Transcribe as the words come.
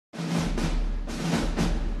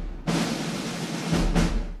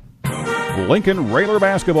Lincoln Railer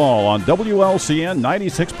basketball on WLCN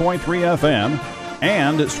 96.3 FM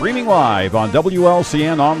and streaming live on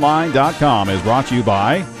WLCNonline.com is brought to you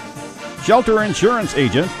by Shelter Insurance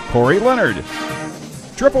Agent Corey Leonard,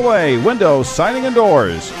 AAA Windows, Siding and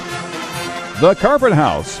Doors, The Carpet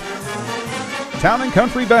House, Town and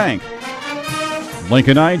Country Bank,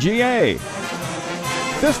 Lincoln IGA,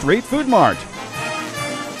 Fifth Street Food Mart,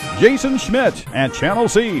 Jason Schmidt at Channel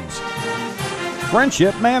Seeds,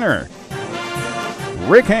 Friendship Manor,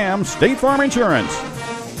 Rick Ham State Farm Insurance,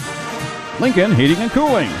 Lincoln Heating and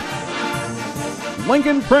Cooling,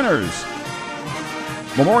 Lincoln Printers,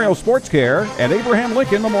 Memorial Sports Care at Abraham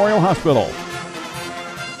Lincoln Memorial Hospital,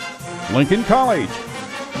 Lincoln College,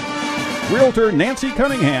 Realtor Nancy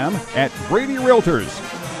Cunningham at Brady Realtors,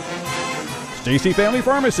 Stacy Family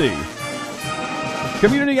Pharmacy,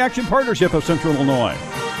 Community Action Partnership of Central Illinois,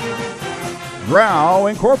 Drow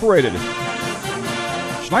Incorporated,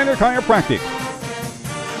 Schneider Chiropractic,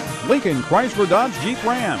 Lincoln Chrysler Dodge Jeep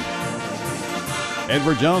Ram,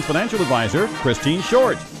 Edward Jones Financial Advisor Christine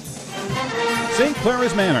Short, St.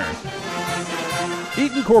 Clara's Manor,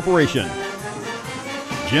 Eaton Corporation,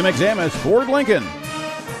 Jim Examus Ford Lincoln,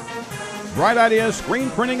 Bright Ideas Screen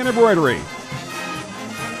Printing and Embroidery,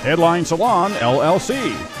 Headline Salon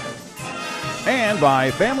LLC, and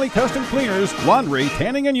by Family Custom Cleaners, Laundry,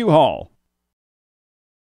 Tanning, and U-Haul.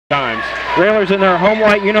 Railers in their home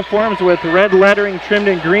white uniforms with red lettering trimmed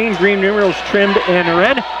in green, green numerals trimmed in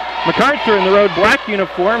red. MacArthur in the road black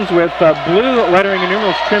uniforms with blue lettering and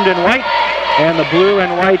numerals trimmed in white, and the blue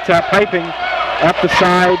and white piping up the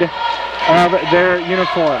side of their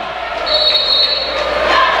uniform.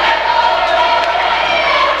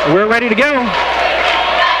 We're ready to go.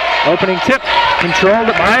 Opening tip controlled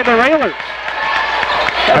by the Railers.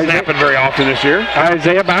 Doesn't happen very often this year.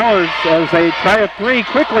 Isaiah Bowers as they try a three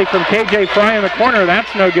quickly from KJ Fry in the corner.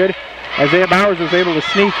 That's no good. Isaiah Bowers was able to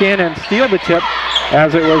sneak in and steal the tip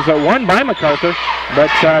as it was won by MacArthur. But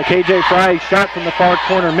KJ Fry's shot from the far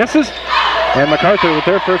corner misses. And MacArthur with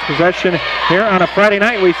their first possession here on a Friday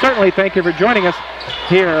night. We certainly thank you for joining us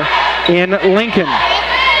here in Lincoln.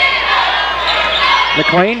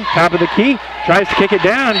 McLean, top of the key, tries to kick it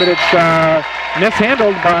down, but it's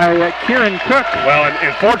mishandled by Kieran Cook. Well,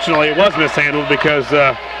 and fortunately it was mishandled because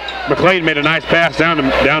McLean made a nice pass down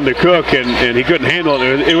to Cook, and he couldn't handle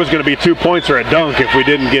it. It was going to be 2 points or a dunk if we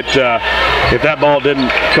didn't get if that ball didn't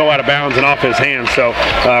go out of bounds and off his hands. So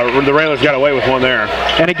the Railers got away with one there.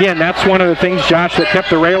 And again, that's one of the things, Josh, that kept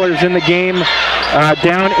the Railers in the game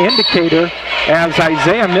down in Decatur, as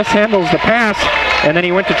Isaiah mishandles the pass, and then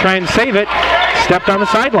he went to try and save it, stepped on the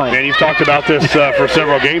sideline. And you've talked about this for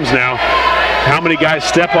several games now. How many guys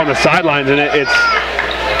step on the sidelines, and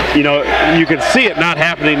it's, you know, you can see it not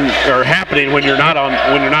happening when you're not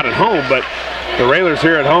at home. But the Railers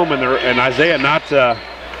here at home, and Isaiah not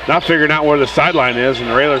figuring out where the sideline is, and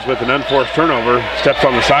the Railers with an unforced turnover steps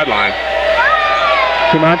on the sideline.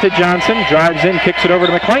 Kimonte Johnson drives in, kicks it over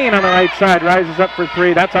to McLean on the right side, rises up for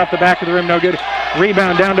three. That's off the back of the rim, no good.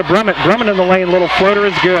 Rebound down to Brummett. Brummett in the lane, little floater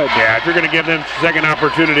is good. Yeah, if you're going to give them second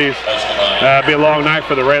opportunities, be a long night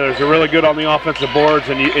for the Railers. They're really good on the offensive boards,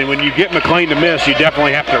 and when you get McLean to miss, you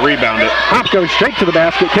definitely have to rebound it. Hop goes straight to the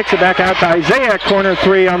basket, kicks it back out to Isaiah. Corner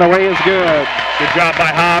three on the way is good. Good job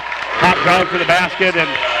by Hop. Hop going for the basket,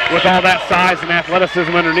 and with all that size and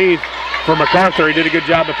athleticism underneath for MacArthur, he did a good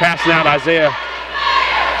job of passing out. Isaiah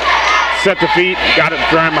set the feet, got it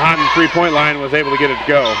driving behind the three-point line, and was able to get it to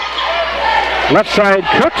go. Left side,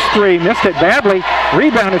 Cook's three, missed it badly.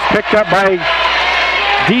 Rebound is picked up by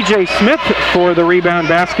DJ Smith for the rebound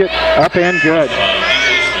basket, up and good.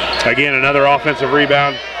 Again, another offensive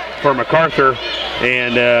rebound for MacArthur,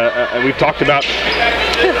 and we've talked about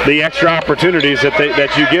the extra opportunities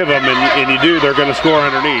that you give them, and you do, they're going to score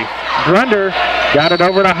underneath. Grunder got it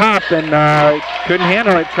over to Hop and couldn't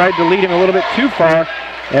handle it, tried to lead him a little bit too far,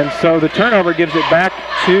 and so the turnover gives it back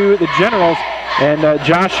to the Generals. And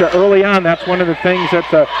Josh, early on, that's one of the things that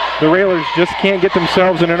the Railers just can't get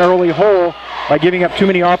themselves in an early hole by giving up too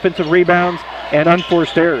many offensive rebounds and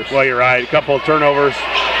unforced errors. Well, you're right. A couple of turnovers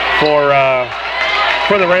for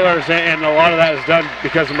the Railers, and a lot of that is done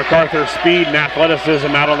because of MacArthur's speed and athleticism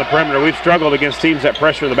out on the perimeter. We've struggled against teams that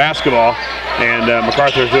pressure the basketball, and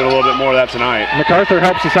MacArthur's doing a little bit more of that tonight. MacArthur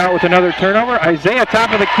helps us out with another turnover. Isaiah,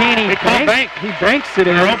 top of the key, he banks it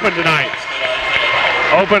in. They're open tonight.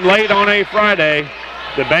 Open late on a Friday.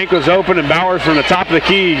 The bank was open, and Bowers from the top of the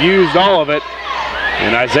key used all of it.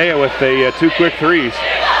 And Isaiah with the two quick threes.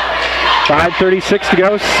 5:36 to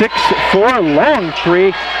go, 6-4, long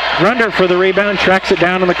three. Grunder for the rebound, tracks it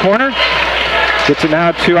down in the corner. Gets it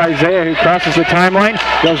now to Isaiah, who crosses the timeline,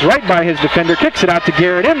 goes right by his defender, kicks it out to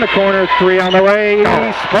Garrett in the corner, 3 on the way,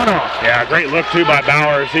 spun off. Yeah, great look too by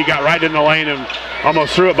Bowers. He got right in the lane and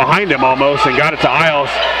almost threw it behind him almost and got it to Isles,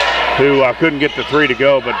 who couldn't get the 3 to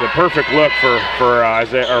go, but the perfect look for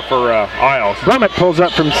Isaiah, or for Isles. Brummett pulls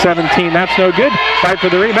up from 17, that's no good. Fight for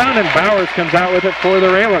the rebound, and Bowers comes out with it for the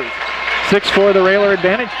Railers. 6-4 the Railer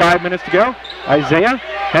advantage, 5 minutes to go. Isaiah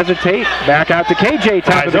hesitate, back out to KJ,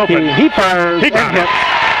 top of the key. He fires and hits.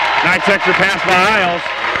 Nice extra pass by Isles.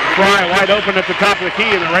 Fry wide open at the top of the key,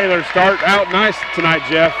 and the Railers start out nice tonight,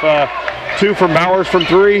 Jeff. 2 from Bowers from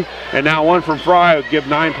 3, and now 1 from Fry would give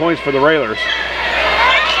 9 points for the Railers.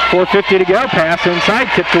 4:50 to go, pass inside,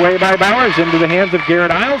 tipped away by Bowers into the hands of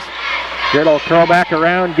Garrett Isles. Garrett will curl back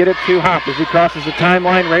around, get it to Hop as he crosses the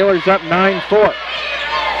timeline. Railers up 9-4.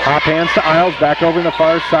 Hop hands to Isles, back over in the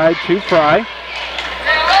far side to Fry.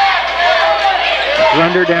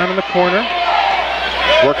 Grunder down in the corner.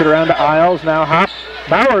 Work it around to Isles, now Hop.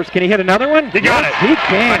 Bowers, can he hit another one? He got it. He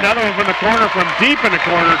can. Another one from the corner, from deep in the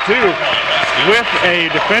corner too, with a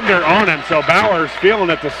defender on him. So Bowers feeling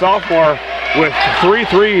it, the sophomore, with 3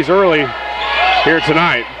 threes early here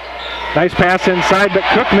tonight. Nice pass inside, but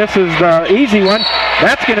Cook misses the easy one.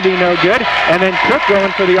 That's going to be no good. And then Cook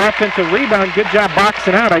going for the offensive rebound. Good job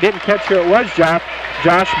boxing out. I didn't catch who it was,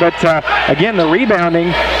 Josh, but again, the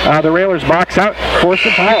rebounding, the Railers box out, force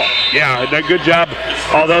the foul. Yeah, good job,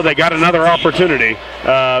 although they got another opportunity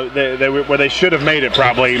where they should have made it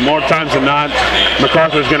probably. More times than not,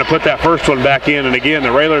 MacArthur's going to put that first one back in, and again,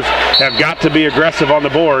 the Railers have got to be aggressive on the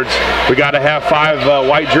boards. We got to have 5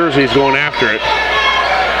 white jerseys going after it.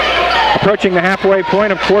 Approaching the halfway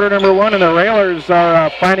point of quarter number 1, and the Railers are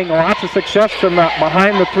finding lots of success from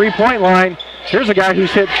behind the 3-point line. Here's a guy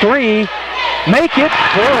who's hit 3. Make it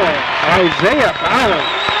 4. Isaiah Bowers.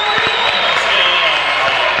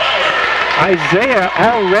 Isaiah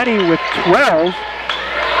already with 12,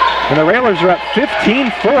 and the Railers are up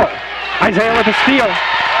 15-4. Isaiah with a steal.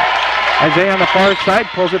 Isaiah on the far side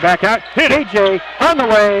pulls it back out. Hit it. KJ on the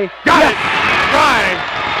way. Got it. 5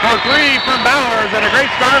 for 3 from Bowers, and a great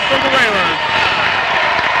start from the Railers.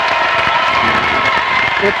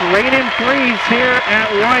 It's raining threes here at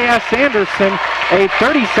Y.S. Anderson. A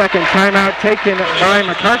 30-second timeout taken by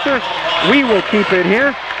MacArthur. We will keep it here.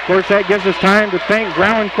 Of course, that gives us time to thank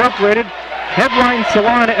Grau Incorporated, Headline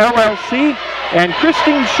Salon LLC, and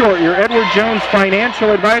Christine Short, your Edward Jones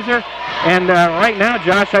financial advisor. And right now,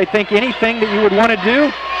 Josh, I think anything that you would want to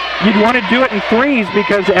do, you'd want to do it in threes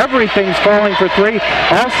because everything's falling for 3.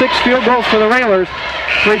 All 6 field goals for the Railers,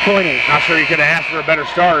 3-pointers. Not sure you could have asked for a better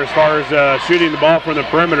start as far as shooting the ball from the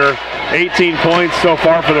perimeter. 18 points so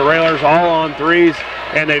far for the Railers, all on threes.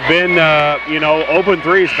 And they've been, open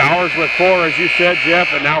threes. Bowers with 4, as you said,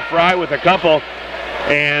 Jeff, and now Fry with a couple.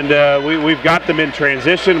 And we've got them in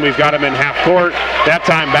transition. We've got them in half court. That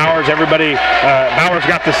time Bowers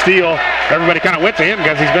got the steal. Everybody kind of went to him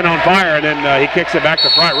because he's been on fire, and then he kicks it back to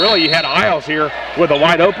Fry. Really, you had Isles here with a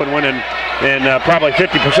wide open one, and probably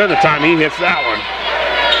 50% of the time he hits that one.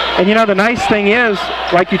 And you know, the nice thing is,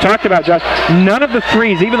 like you talked about, Josh, none of the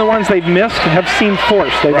threes, even the ones they've missed, have seemed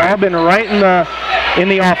forced. They've all been right in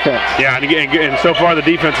the offense. Yeah, and so far the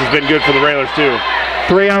defense has been good for the Railers too.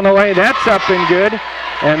 3 on the way, that's up and good.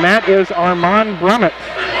 And that is Armand Brummett.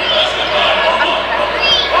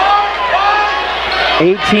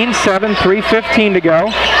 18-7, 3:15 to go.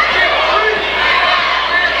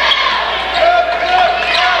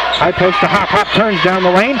 High post to Hop. Hop turns down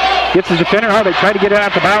the lane, gets his defender. Oh, they try to get it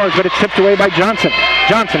out to Bowers, but it's tipped away by Johnson.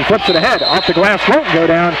 Johnson flips it ahead. Off the glass, won't go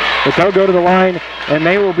down, but they'll go to the line, and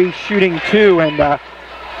they will be shooting 2, and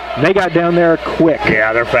they got down there quick.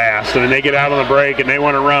 Yeah, they're fast. And then they get out on the break and they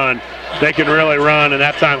want to run. They can really run, and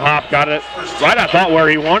that time Hop got it right, I thought, where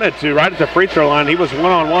he wanted to, right at the free throw line. He was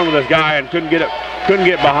one-on-one with this guy and couldn't get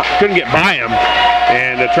by him,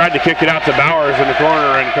 and tried to kick it out to Bowers in the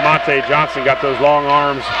corner, and Kamate Johnson got those long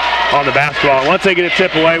arms on the basketball. And once they get a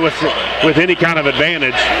tip away with any kind of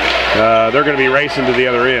advantage, they're going to be racing to the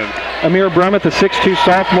other end. Amir Brummett, the 6'2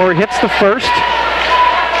 sophomore, hits the first.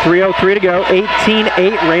 3:03 to go,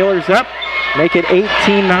 18-8, Railers up. Make it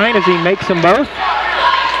 18-9 as he makes them both.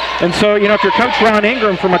 And so, if you're Coach Ron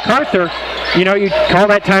Ingram from MacArthur, you call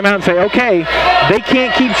that timeout and say, okay, they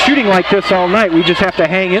can't keep shooting like this all night. We just have to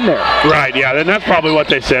hang in there. Right, yeah, and that's probably what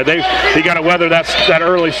they said. They got to weather that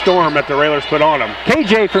early storm that the Railers put on them.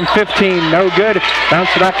 KJ from 15, no good.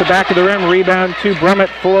 Bounced it off the back of the rim. Rebound to Brummett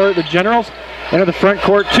for the Generals. Into the front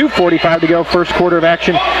court, 2:45 to go, first quarter of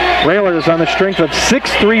action. Railers, on the strength of 6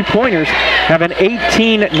 3-pointers, have an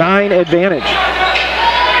 18-9 advantage.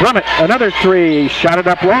 Brummett, another three, shot it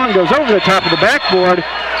up long, goes over the top of the backboard,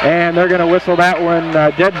 and they're going to whistle that one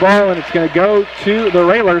dead ball, and it's going to go to the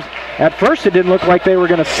Railers. At first it didn't look like they were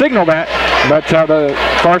going to signal that, but the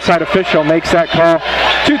far side official makes that call.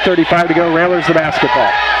 2:35 to go, Railers the basketball.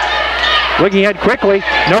 Looking ahead quickly,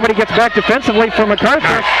 nobody gets back defensively for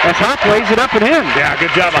MacArthur as Hop lays it up and in. Yeah, good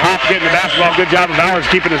job of Hop getting the basketball. Good job of Bowers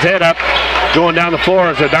keeping his head up. Going down the floor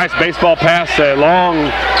is a nice baseball pass, a long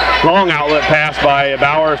outlet pass by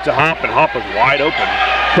Bowers to Hop, and Hop was wide open.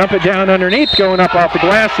 Dump it down underneath, going up off the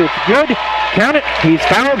glass. It's good. Count it. He's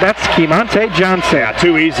fouled. That's Kemonte Johnson. Yeah,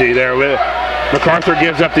 too easy there. MacArthur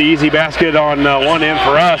gives up the easy basket on one end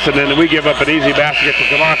for us, and then we give up an easy basket to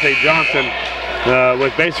Kemonte Johnson.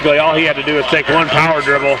 With basically all he had to do is take one power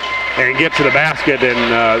dribble and get to the basket.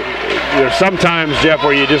 And there's sometimes, Jeff,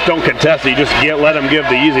 where you just don't contest it. You just let him give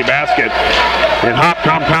the easy basket. And Hop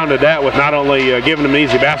compounded that with not only giving him an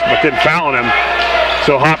easy basket, but then fouling him.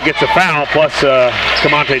 So Hop gets a foul, plus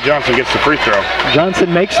Kemonte Johnson gets the free throw.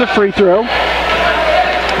 Johnson makes the free throw.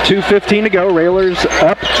 2:15 to go. Railers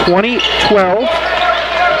up 20-12.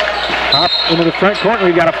 Hop into the front court.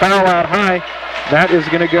 We've got a foul out high. That is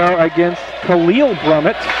going to go against Khalil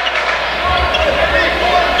Brummett.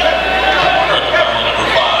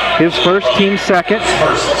 His first, team second.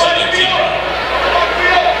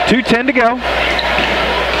 2:10 to go.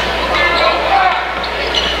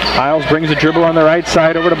 Isles brings a dribble on the right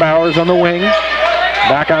side over to Bowers on the wing.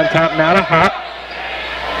 Back on top now to Hop.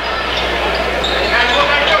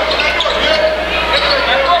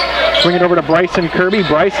 Swing it over to Bryson Kirby.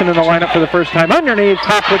 Bryson in the lineup for the first time. Underneath,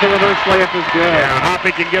 Hop with the reverse layup is good. Yeah, Hop, he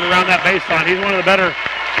can get around that baseline. He's one of the better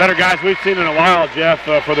guys we've seen in a while, Jeff,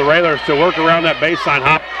 for the Railers to work around that baseline.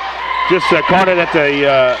 Hop just caught it at the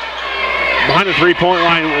behind the three-point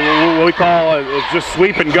line. What we call is just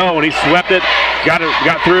sweep and go, and he swept it, got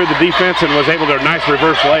through the defense, and was able to nice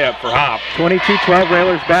reverse layup for Hop. 22-12,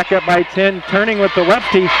 Railers back up by 10. Turning with the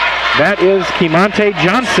lefty, that is Kemonte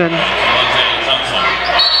Johnson.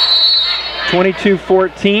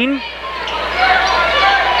 22-14.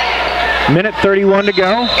 Minute 31 to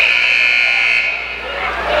go.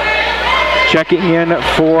 Checking in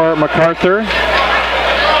for MacArthur.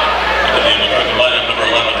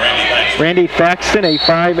 Randy Thaxton, a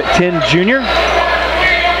 5'10 junior.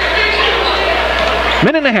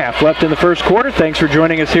 Minute and a half left in the first quarter. Thanks for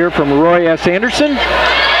joining us here from Roy S. Anderson.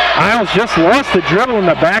 Isles just lost the dribble in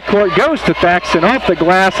the backcourt. Goes to Thaxton off the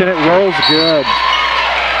glass, and it rolls good.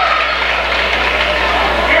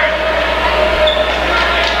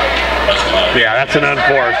 Yeah, that's an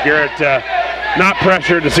unforced. Garrett not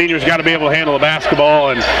pressured. The senior's got to be able to handle the basketball,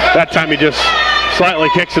 and that time he just slightly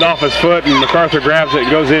kicks it off his foot, and MacArthur grabs it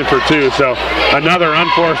and goes in for two. So another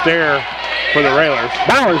unforced error for the Railers.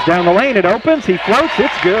 Bowers down the lane. It opens. He floats.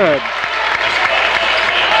 It's good.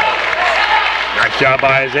 Nice job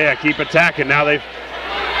by Isaiah. Keep attacking. Now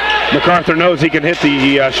MacArthur knows he can hit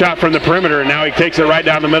the shot from the perimeter, and now he takes it right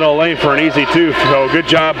down the middle of the lane for an easy two. So good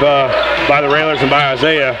job by the Railers and by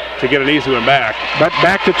Isaiah to get an easy one back. But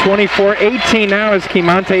back to 24-18 now as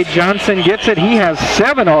Kemonte Johnson gets it. He has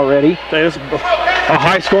 7 already. It's a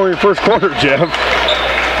high-scoring first quarter, Jeff.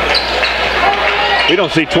 We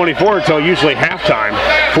don't see 24 until usually halftime.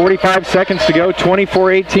 45 seconds to go,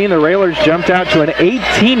 24-18. The Railers jumped out to an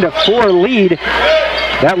 18-4 lead.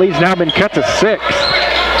 That lead's now been cut to 6.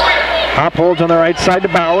 Hop holds on the right side to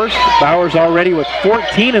Bowers. Bowers already with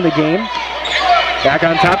 14 in the game. Back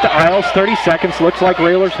on top to Isles, 30 seconds. Looks like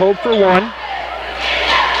Railers hold for 1.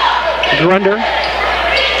 Grunder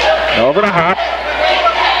over to Hop.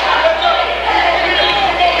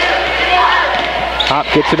 Hop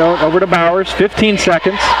gets it over to Bowers, 15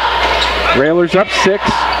 seconds. Railers up 6.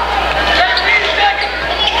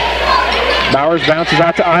 Bowers bounces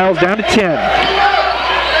out to Isles, down to 10.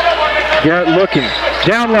 Garrett looking.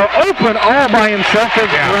 Down low, open all by himself as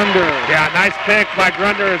Grunder. Yeah, nice pick by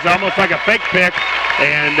Grunder. It's almost like a fake pick.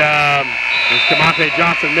 And Kemonte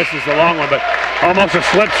Johnson misses the long one, but almost a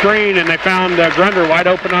slip screen, and they found Grunder wide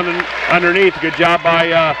open underneath. Good job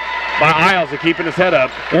by Isles of keeping his head up.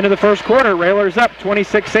 Into the first quarter, Railers up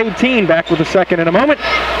 26-18. Back with the second in a moment.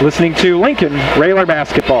 Listening to Lincoln Railer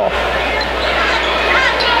Basketball.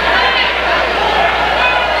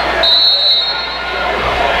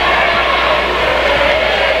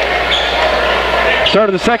 Start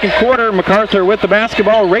of the second quarter, MacArthur with the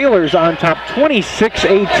basketball. Railers on top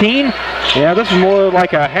 26-18. Yeah, this is more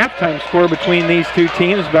like a halftime score between these two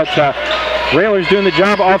teams, but Railers doing the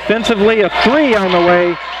job offensively. A 3 on the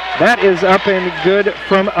way. That is up and good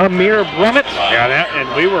from Amir Brummett. Yeah,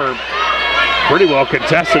 and we were pretty well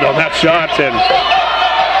contested on that shot, and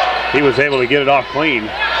he was able to get it off clean.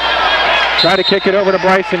 Try to kick it over to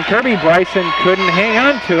Bryson Kirby. Bryson couldn't hang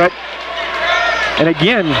on to it. And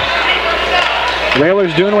again,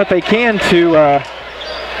 Railers doing what they can to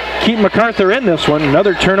keep MacArthur in this one.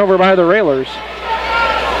 Another turnover by the Railers.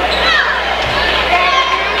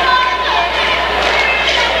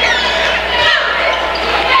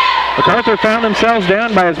 MacArthur found themselves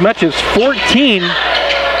down by as much as 14.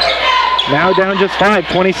 Now down just 5,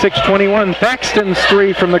 26-21. Thaxton's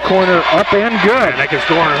three from the corner, up and good. And they can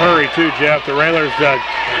score in a hurry too, Jeff. The Railers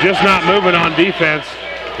just not moving on defense.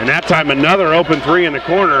 And that time another open three in the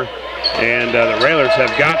corner. And the Railers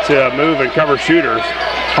have got to move and cover shooters.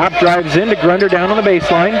 Hop drives into Grunder down on the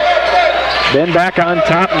baseline. Then back on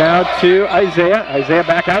top now to Isaiah. Isaiah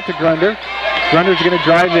back out to Grunder. Grunder's going to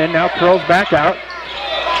drive in, now curls back out.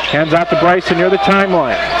 Hands out to Bryson near the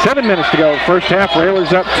timeline. 7 minutes to go. First half,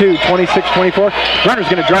 Railers up 2, 26-24. Grunder's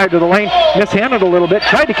going to drive to the lane. Mishandled a little bit.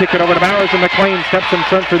 Tried to kick it over to Bowers, and McLean steps in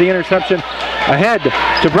front for the interception. Ahead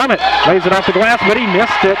to Brummett. Lays it off the glass, but he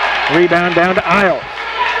missed it. Rebound down to Isles.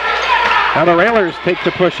 Now the Railers take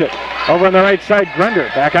to push it. Over on the right side, Grunder.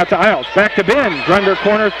 Back out to Isles. Back to Ben. Grunder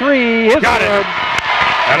corner three is got good.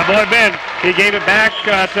 Attaboy Ben. He gave it back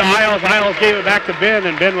to Isles. Isles gave it back to Ben,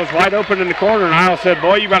 and Ben was wide open in the corner, and Isles said,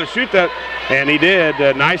 boy, you got to shoot that. And he did.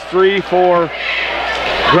 Nice three for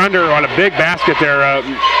Grunder on a big basket there.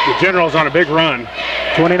 The Generals on a big run.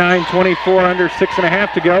 29-24, under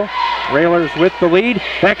 6.5 to go. Railers with the lead.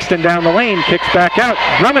 Thaxton down the lane, kicks back out.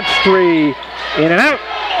 Brummett's three, in and out.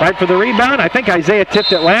 Fight for the rebound. I think Isaiah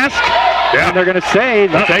tipped it last. Yeah. And they're going to say,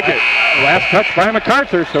 I'll take it. Last touch by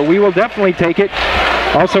MacArthur, so we will definitely take it.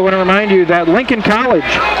 Also want to remind you that Lincoln College,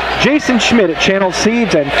 Jason Schmidt at Channel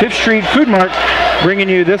Seeds and 5th Street Food Mart bringing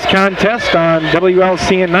you this contest on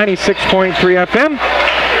WLCN 96.3 FM.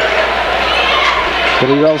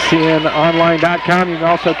 WLCNonline.com. You can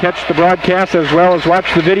also catch the broadcast as well as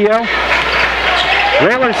watch the video.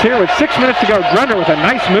 Railers here with 6 minutes to go. Grunder with a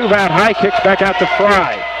nice move out high, kicks back out to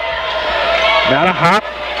Fry. Now to Hop.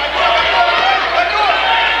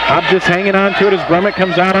 Hop just hanging on to it as Brummett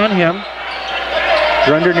comes out on him.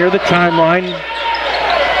 Grunder near the timeline.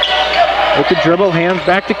 With the dribble, hands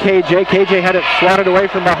back to KJ. KJ had it swatted away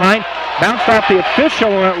from behind. Bounced off the official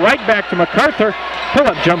and went right back to MacArthur.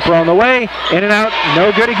 Pull-up jumper on the way. In and out,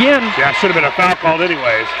 no good again. Yeah, should have been a foul called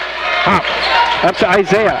anyways. Hop up to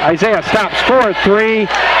Isaiah. Isaiah stops for three.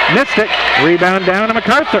 Missed it. Rebound down to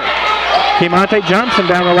MacArthur. Kemonte Johnson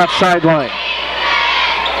down the left sideline.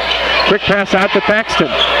 Quick pass out to Thaxton.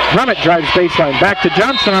 Brummett drives baseline. Back to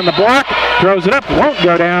Johnson on the block. Throws it up. Won't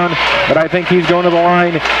go down. But I think he's going to the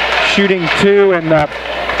line shooting two. And,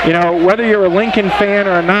 you know, whether you're a Lincoln fan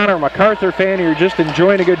or not, or a MacArthur fan, or you're just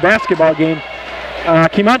enjoying a good basketball game,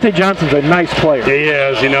 Kemonte Johnson's a nice player. He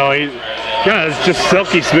is. You know, he's kind of just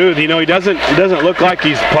silky smooth. You know, he doesn't look like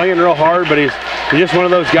he's playing real hard, but he's just one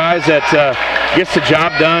of those guys that gets the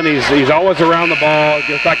job done. He's always around the ball.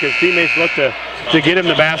 Just like his teammates look to get him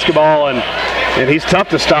the basketball, and he's tough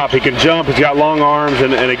to stop. He can jump. He's got long arms,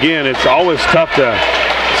 and again, it's always tough to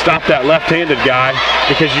stop that left-handed guy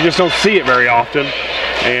because you just don't see it very often.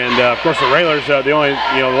 And of course, the Railers, the only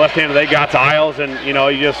the left-handed they got to Isles, and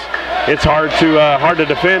it's hard to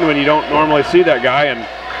defend when you don't normally see that guy, and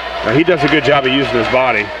he does a good job of using his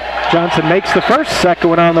body. Johnson makes the first, second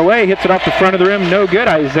one on the way, hits it off the front of the rim, no good.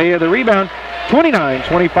 Isaiah the rebound.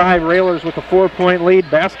 29-25, Railers with a 4-point lead.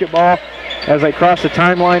 Basketball as they cross the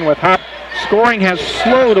timeline with Hop. Scoring has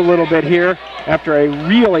slowed a little bit here after a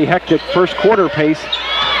really hectic first quarter pace.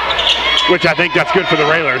 Which I think that's good for the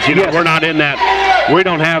Railers. Yes. We're not in that. We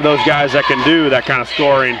don't have those guys that can do that kind of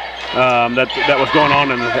scoring that was going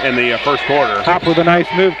on in the first quarter. Hop with a nice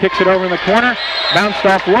move, kicks it over in the corner. Bounced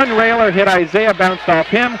off one Railer, hit Isaiah, bounced off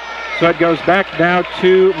him. So it goes back now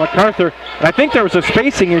to MacArthur. And I think there was a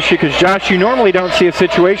spacing issue because, Josh, you normally don't see a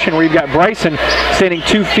situation where you've got Bryson standing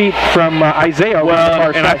 2 feet from Isaiah.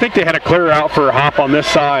 Well, and I think they had a clear out for Hop on this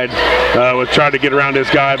side, with trying to get around his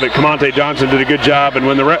guy, but Kemonte Johnson did a good job. And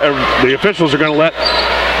when the officials are going to let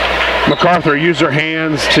MacArthur use their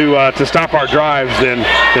hands to stop our drives, then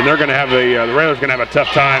they're going to have the Railers going to have a tough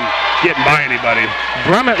time getting by anybody.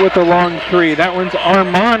 Brummett with the long three. That one's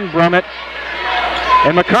Armand Brummett.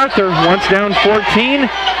 And MacArthur, once down 14,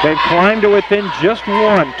 they've climbed to within just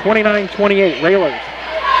one. 29-28, Railers.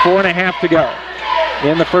 4.5 to go.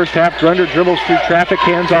 In the first half, Grunder dribbles through traffic,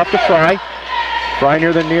 hands off to Fry. Fry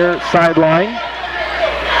near the near sideline.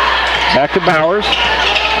 Back to Bowers.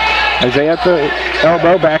 Isaiah at the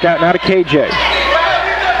elbow, back out now to KJ.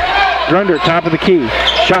 Grunder, top of the key.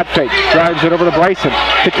 Shot fake, drives it over to Bryson,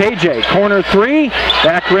 to KJ. Corner three,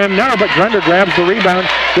 back rim, no, but Grunder grabs the rebound,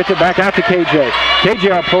 gets it back out to KJ.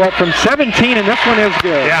 KJ will pull up from 17, and this one is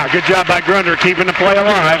good. Yeah, good job by Grunder keeping the play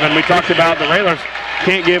alive, and we talked about the Railers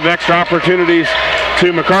can't give extra opportunities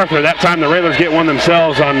to MacArthur. That time the Railers get one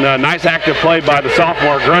themselves on nice active play by the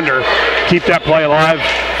sophomore Grunder. Keep that play alive.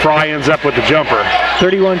 Fry ends up with the jumper.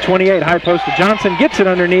 31-28, high post to Johnson, gets it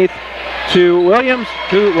underneath to Williams,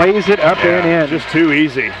 who lays it up and in. Just too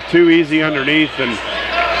easy underneath, and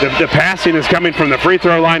the passing is coming from the free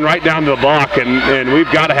throw line right down to the block, and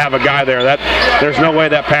we've got to have a guy there. There's no way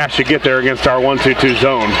that pass should get there against our 1-2-2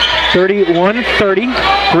 zone. 31-30,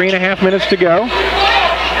 3.5 minutes to go.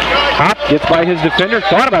 Hop gets by his defender,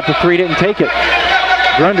 thought about the three, didn't take it.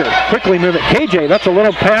 Grunder quickly move it. KJ, that's a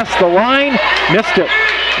little past the line, missed it.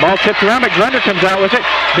 Ball tipped around, but Grunder comes out with it.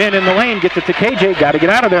 Ben in the lane, gets it to KJ, got to get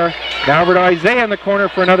out of there. Now over to Isaiah in the corner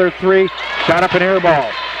for another three. Shot up an air ball.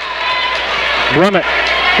 Brummett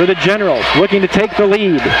for the Generals, looking to take the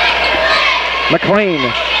lead. McLean,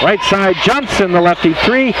 right side, Johnson, the lefty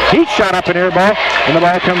three. He shot up an air ball, and the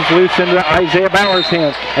ball comes loose into Isaiah Bauer's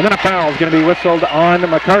hands. And then a foul is going to be whistled on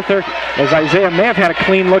MacArthur, as Isaiah may have had a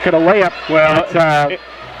clean look at a layup. Well,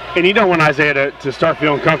 and you don't want Isaiah to start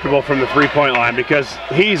feeling comfortable from the three-point line, because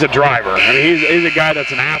he's a driver. I mean, he's a guy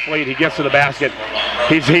that's an athlete. He gets to the basket.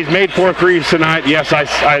 He's made 4 threes tonight. Yes,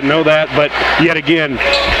 I know that, but yet again,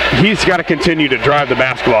 he's got to continue to drive the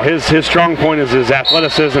basketball. His strong point is his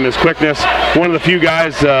athleticism, his quickness. One of the few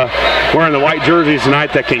guys wearing the white jerseys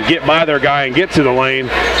tonight that can get by their guy and get to the lane,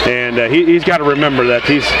 and he's got to remember that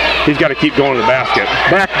he's got to keep going to the basket.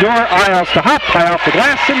 Backdoor, Isles to Hop, high off the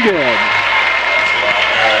glass, and good.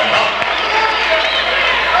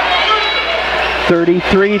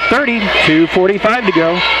 33-30, 2:45 to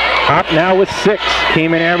go. Hop now with 6.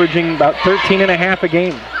 Came in averaging about 13.5 a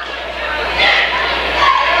game.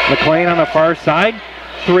 McLean on the far side.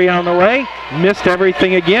 3 on the way. Missed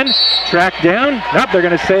everything again. Tracked down. Nope, they're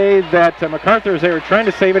going to say that MacArthur, as they were trying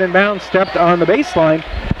to save it in bounds, stepped on the baseline.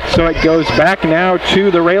 So it goes back now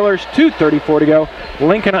to the Railers. 2:34 to go.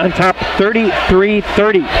 Lincoln on top,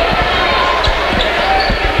 33-30.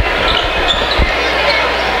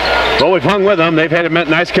 Well, we've hung with them. They've had a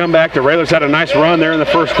nice comeback. The Railers had a nice run there in the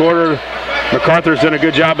first quarter. MacArthur's done a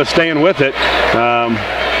good job of staying with it.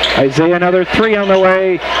 Isaiah, another 3 on the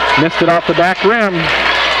way. Missed it off the back rim.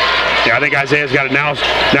 Yeah, I think Isaiah's got it now.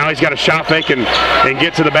 Now he's got to shot fake and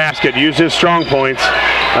get to the basket. Use his strong points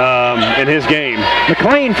in his game.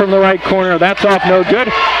 McLean from the right corner. That's off, no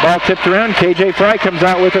good. Ball tipped around. KJ Fry comes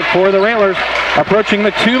out with it for the Railers. Approaching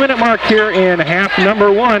the 2-minute mark here in half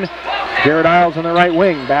number 1. Garrett Isles on the right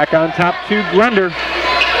wing. Back on top to Grunder.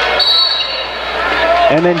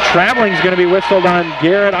 And then traveling is going to be whistled on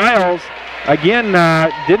Garrett Isles. Again,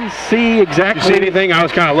 didn't see exactly. Did you see anything? I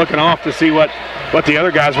was kind of looking off to see what the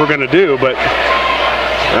other guys were going to do, but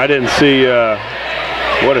I didn't see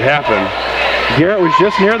what had happened. Garrett was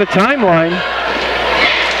just near the timeline,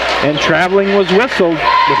 and traveling was whistled.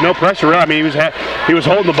 With no pressure. I mean, he was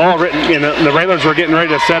holding the ball, and the Railers were getting ready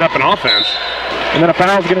to set up an offense. And then a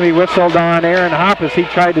foul is going to be whistled on Aaron Hop as he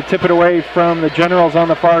tried to tip it away from the Generals on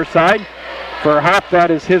the far side. For Hop,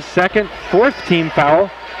 that is his second, 4th team foul.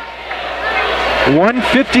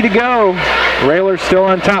 1:50 to go. Railers still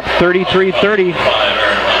on top, 33-30.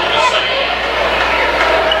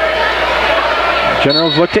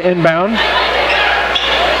 Generals look to inbound.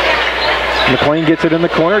 McLean gets it in the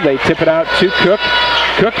corner. They tip it out to Cook.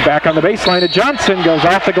 Cook back on the baseline to Johnson. Goes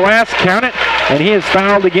off the glass, count it, and he is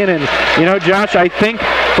fouled again. And, you know, Josh, I think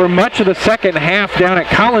for much of the second half down at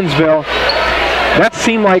Collinsville, that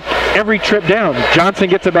seemed like every trip down. Johnson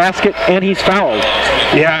gets a basket, and he's fouled.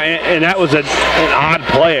 Yeah, and that was an odd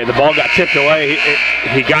play. The ball got tipped away.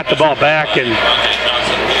 He got the ball back, and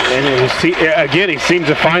he seems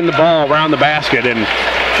to find the ball around the basket. And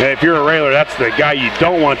if you're a Railer, that's the guy you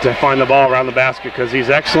don't want to find the ball around the basket, because he's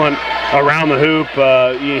excellent around the hoop.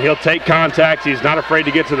 He'll take contact. He's not afraid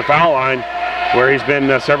to get to the foul line, where he's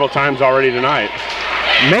been several times already tonight.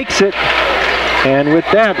 Makes it. And with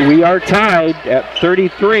that, we are tied at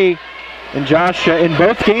 33. And Josh, in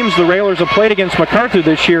both games the Railers have played against MacArthur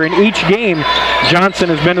this year, in each game, Johnson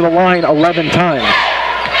has been to the line 11 times.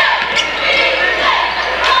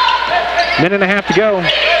 Minute and a half to go.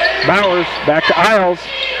 Bowers back to Isles.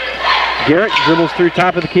 Garrett dribbles through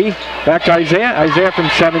top of the key. Back to Isaiah. Isaiah from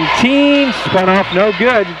 17. Spun off, no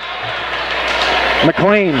good.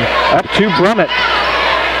 McLean up to Brummett.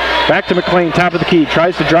 Back to McLean, top of the key.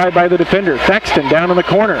 Tries to drive by the defender. Thexton down in the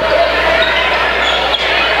corner.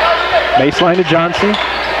 Baseline to Johnson.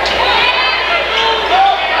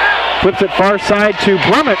 Flips it far side to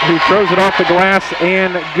Brummett, who throws it off the glass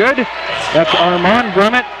and good. That's Armand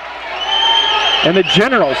Brummett. And the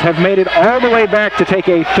Generals have made it all the way back to take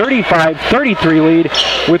a 35-33 lead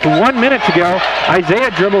with 1 minute to go. Isaiah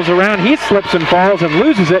dribbles around. He slips and falls and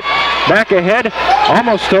loses it. Back ahead,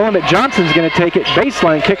 almost stolen, but Johnson's going to take it.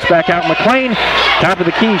 Baseline, kicks back out. McLean, top of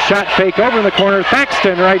the key, shot fake over in the corner.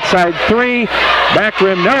 Thaxton, right side three. Back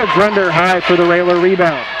rim, no. Grunder high for the Railer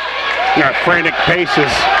rebound. That frantic pace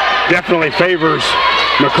definitely favors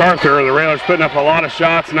MacArthur. The Railers putting up a lot of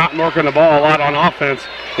shots, not working the ball a lot on offense.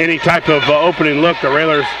 Any type of opening look, the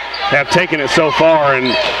Railers have taken it so far,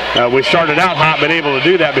 and we started out hot, been able to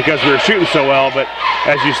do that because we were shooting so well, but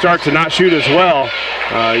as you start to not shoot as well,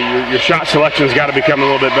 your shot selection's got to become a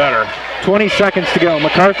little bit better. 20 seconds to go.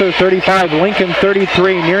 MacArthur 35, Lincoln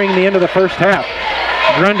 33, nearing the end of the first half.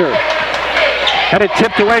 Grunder had it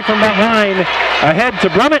tipped away from behind, ahead to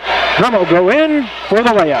Brummett. Brummett will go in for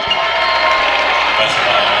the layup.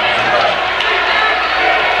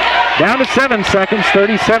 Down to 7 seconds,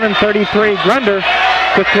 37-33. Grunder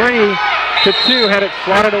to 3 to 2, had it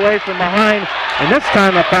slotted away from behind, and this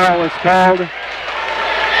time a foul is called.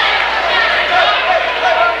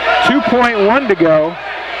 2.1 to go.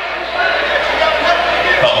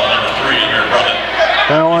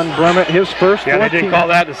 Foul on Brummett, his first. Yeah, they didn't call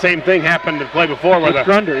that. The same thing happened to play before where the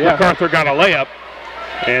Grunder, yeah. MacArthur got a layup,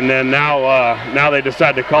 and then now they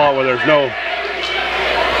decide to call it where there's no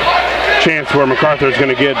chance where MacArthur's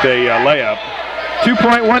going to get a layup.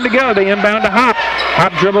 2.1 to go. They inbound to Hop.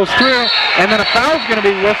 Hop dribbles through, and then a foul's going to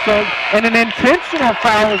be whistled, and an intentional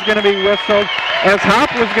foul is going to be whistled as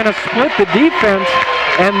Hop was going to split the defense,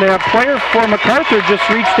 and the player for MacArthur just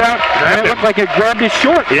reached out, and it looked like it grabbed his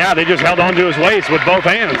short. Yeah, they just held onto his waist with both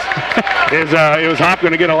hands. It was Hop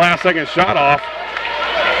going to get a last-second shot off.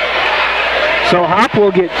 So Hop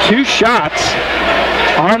will get 2 shots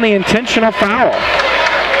on the intentional foul.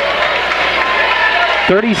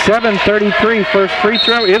 37-33, first free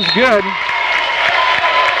throw is good.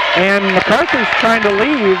 And MacArthur's trying to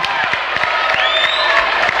leave.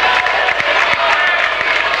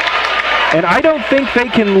 And I don't think they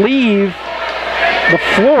can leave the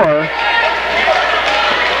floor.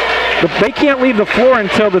 They can't leave the floor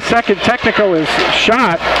until the second technical is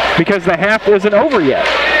shot because the half isn't over yet.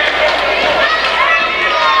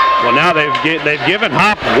 Well, now they've given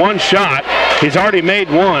Hop 1 shot. He's already made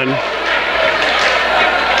 1.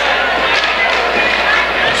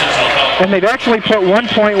 And they've actually put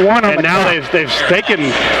 1.1 on the And now clock. they've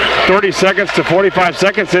taken 30 seconds to 45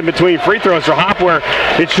 seconds in between free throws for Hop, where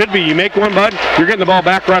it should be you make 1, bud, you're getting the ball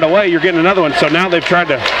back right away, you're getting another one. So now they've tried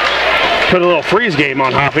to put a little freeze game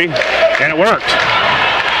on Hoppy, and it worked.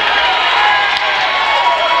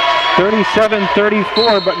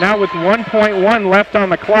 37-34, but now with 1.1 left on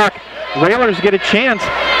the clock, Railers get a chance,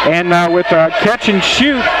 and with a catch and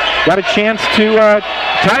shoot, got a chance to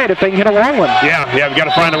tie it if they can hit a long one. Yeah, we've got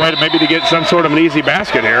to find a way to get some sort of an easy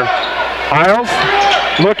basket here. Isles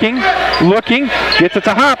looking, gets it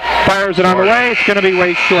to Hop, fires it on the way, it's going to be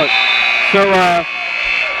way short. So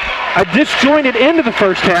a disjointed end of the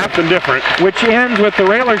first half, and different, which ends with the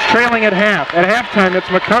Railers trailing at half. At halftime, it's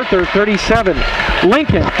MacArthur 37,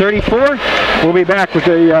 Lincoln 34. We'll be back with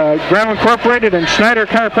the Brown Incorporated and Schneider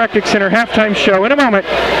Chiropractic Center halftime show in a moment.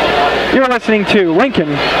 You're listening to Lincoln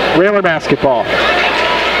Railer Basketball.